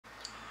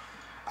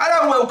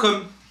Hello and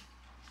welcome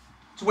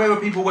to Where Are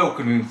People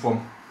Welcoming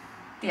From?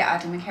 The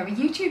Adam Kerry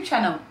YouTube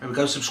channel. There we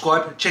go,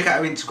 subscribe, check out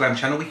our Instagram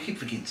channel. We keep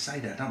forgetting to say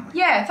that, don't we?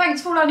 Yeah,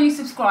 thanks for all our new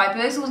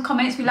subscribers, all the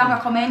comments. We love our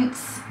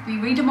comments. We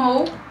read them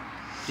all.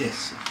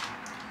 Yes.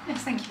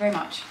 Yes, thank you very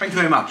much. Thank you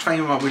very much. Thank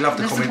you very much. We love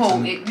the comments.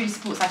 Support, it really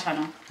supports our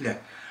channel. Yeah.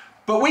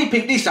 But we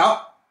picked this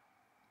up.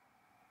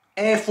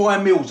 Air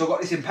fryer meals. I got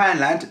this in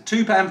Poundland,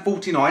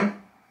 £2.49.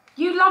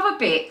 You love a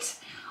bit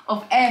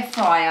of air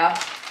fryer.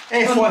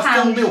 Air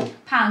fryer full meal.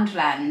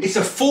 Poundland. It's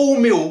a full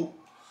meal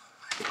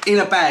in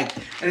a bag,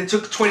 and it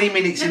took 20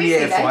 minutes in the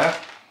air fryer.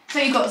 So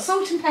you've got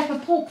salt and pepper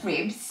pork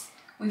ribs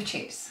with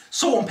chips.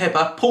 Salt and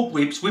pepper pork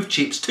ribs with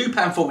chips,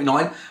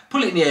 £2.49.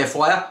 Put it in the air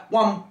fryer.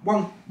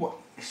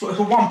 It's a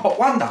one pot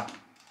wonder.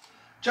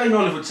 Jamie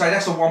Oliver would say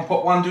that's a one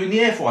pot wonder in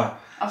the air fryer.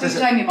 I think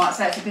Jamie might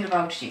say it's a bit of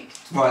old shit.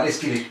 Right, let's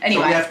get it.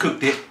 Anyway, so we have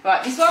cooked it.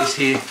 Right, this one? It's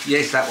here.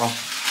 Yes, that one.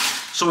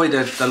 Sorry,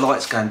 the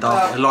light's going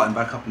dark. I'll lighten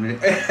back up a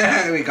minute.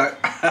 There we go.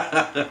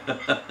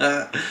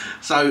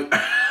 So,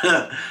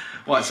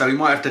 right, so we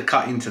might have to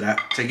cut into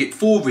that to get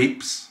 4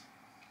 ribs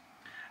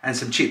and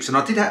some chips. And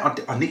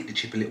I nicked the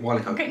chip a little while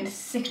ago. I'm getting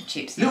sick of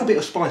chips. A little bit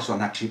of spice on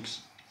that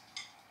chips.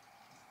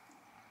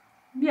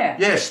 Yeah.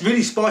 Yes,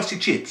 really spicy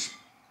chips.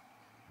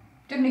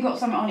 Definitely got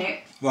something on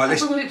it. Right,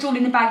 it's all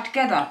in the bag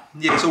together.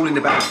 Yeah, it's all in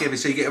the bag together.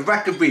 So you get a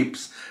rack of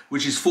ribs,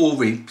 which is 4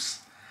 ribs.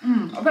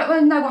 I bet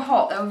when they were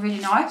hot, they were really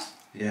nice.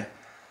 Yeah.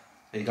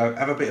 There you go.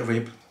 Have a bit of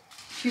rib.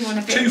 If you want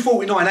a bit.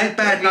 $2.49 ain't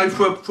bad, no,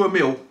 for a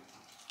meal.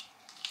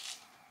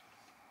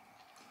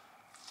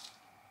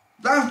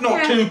 That's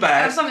not too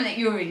bad. That's something that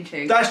you're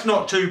into. That's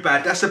not too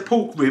bad. That's a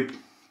pork rib.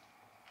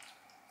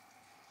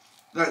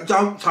 That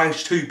don't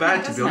taste too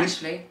bad, to be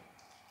honest. Actually.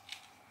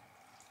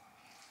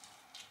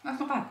 That's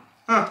not bad.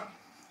 Huh.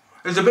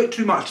 There's a bit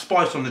too much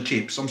spice on the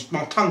chips.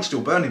 My tongue's still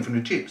burning from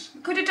the chips.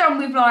 Could have done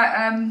with like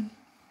a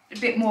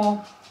bit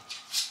more.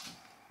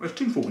 Well, it's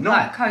 $2.49.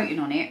 Like coating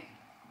on it.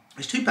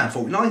 It's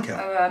 £2.49, Cal.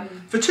 Or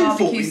for $2.40.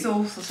 barbecue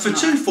sauce or something.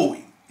 For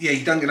 $2.40, yeah,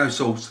 you don't get no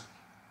sauce.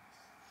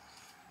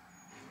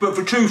 But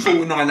for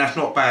 $2.49, that's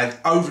not bad.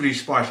 Overly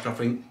spiced, I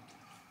think.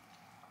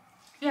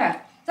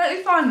 Yeah, that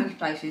is fine with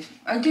places.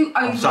 I do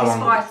overly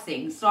spiced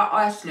things, like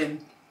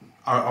Iceland.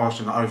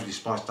 Iceland, overly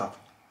spiced stuff.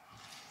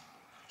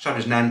 So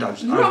does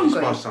Nando's. You're overly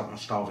hungry. spiced stuff. I'm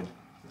starving.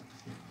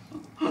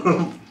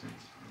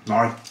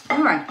 No.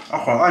 Anyway. I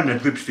haven't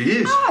had ribs for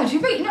years. Oh,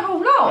 you've eaten a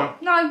whole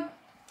lot. No. I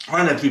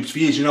haven't had ribs for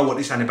years. You know what?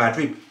 This ain't a bad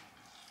rib.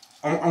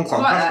 I'm quite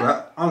impressed with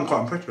that. I'm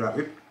quite impressed with that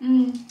rib.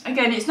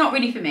 Again, it's not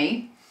really for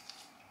me.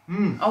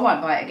 I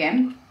won't buy it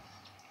again.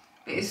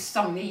 But it's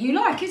something that you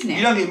like, isn't it?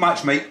 You don't get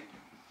much meat.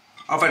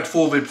 I've had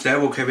 4 ribs there.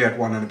 Well, Kerry had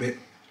 1 and a bit.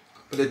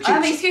 But the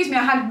chips, excuse me,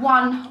 I had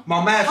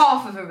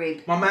half of a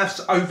rib. My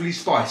mouth's overly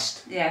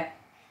spiced. Yeah.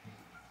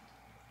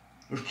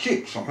 With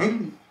chips, I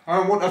think. I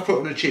don't want to put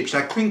on the chips.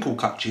 They're crinkle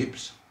cut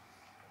chips.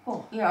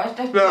 Oh, yeah,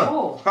 that's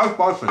so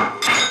spicy.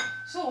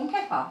 Salt and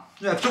pepper.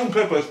 Yeah, salt and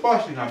pepper is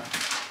spicy now.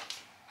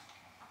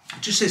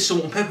 It just says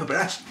salt and pepper, but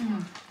that's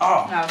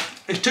no.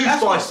 It's too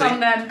that's spicy. Some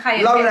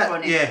cayenne lower pepper that,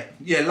 on it.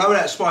 Yeah, lower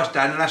that spice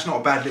down, and that's not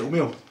a bad little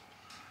meal.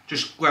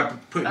 Just put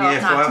it in the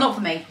air fryer. No, it's not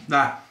for me.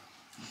 Nah,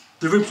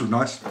 the ribs were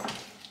nice.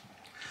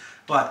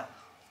 But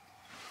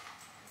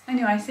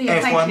anyway, see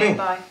you. Thank you.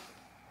 Bye.